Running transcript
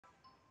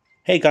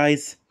Hey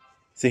guys,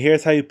 so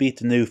here's how you beat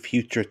the new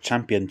Future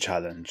Champion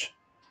Challenge.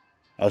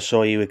 I'll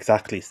show you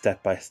exactly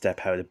step by step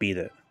how to beat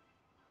it.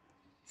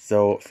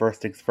 So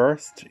first things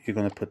first, you're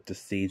going to put the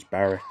siege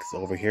barracks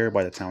over here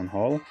by the town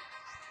hall.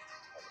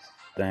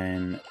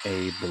 Then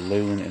a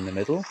balloon in the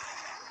middle.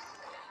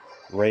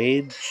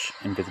 Rage,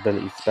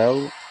 invisibility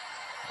spell,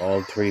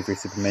 all three of your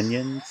super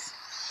minions,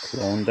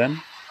 clone them.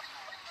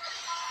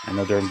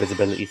 Another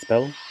invisibility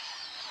spell.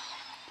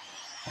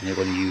 And you're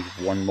going to use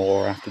one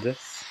more after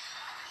this.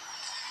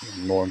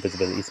 One more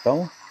invisibility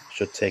spell.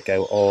 Should take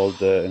out all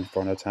the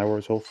Inferno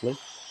Towers hopefully.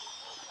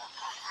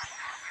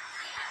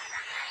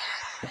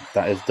 Once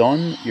that is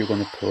done, you're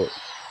going to put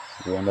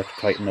one Electric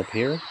Titan up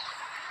here,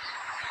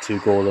 two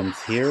golems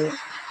here,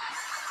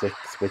 six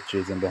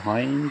witches in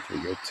behind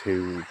with your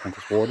two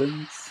Apprentice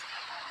Wardens.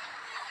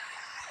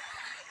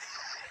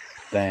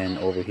 Then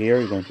over here,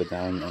 you're going to put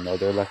down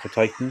another Electric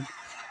Titan.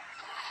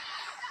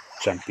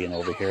 Champion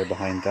over here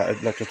behind that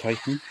Electric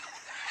Titan.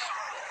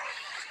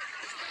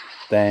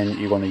 Then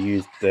you're going to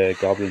use the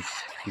goblins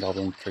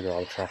to trigger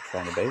all traps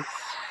around the base.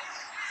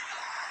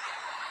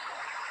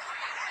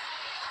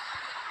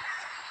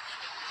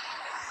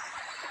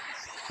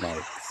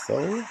 Like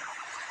so.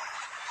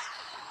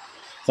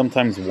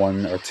 Sometimes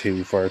one or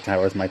two fire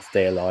towers might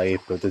stay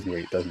alive, but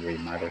it doesn't really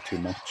matter too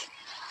much.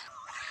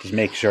 Just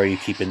make sure you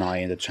keep an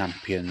eye on the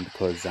champion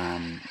because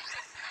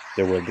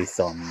there will be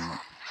some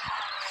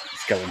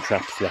skeleton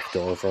traps left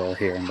over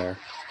here and there.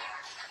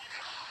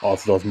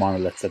 Also, those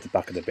monoliths at the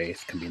back of the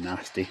base can be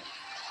nasty. You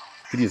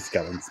could use a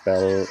skeleton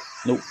spell.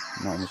 Nope,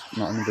 not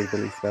an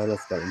invisibility spell, a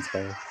skeleton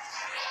spell.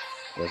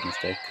 That was a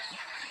mistake.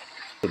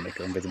 Didn't make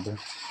her invisible.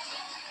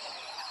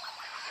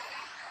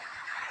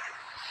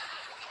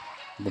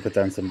 We'll put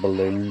down some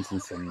balloons and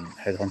some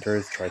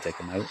headhunters, try to take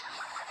them out.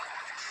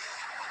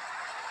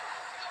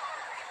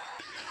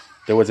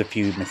 There was a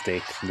few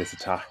mistakes in this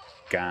attack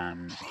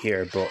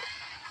here, but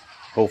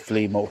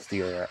hopefully most of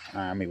your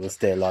army will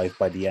stay alive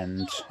by the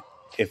end.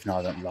 If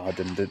not, a lot of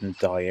them didn't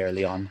die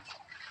early on.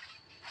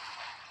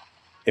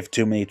 If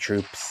too many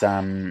troops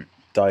died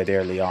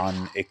early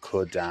on, it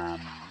could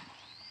end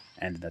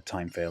in a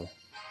time fail.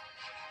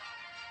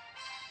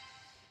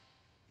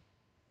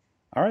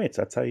 Alright,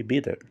 so that's how you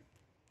beat it.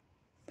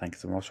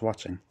 Thanks so much for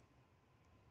watching.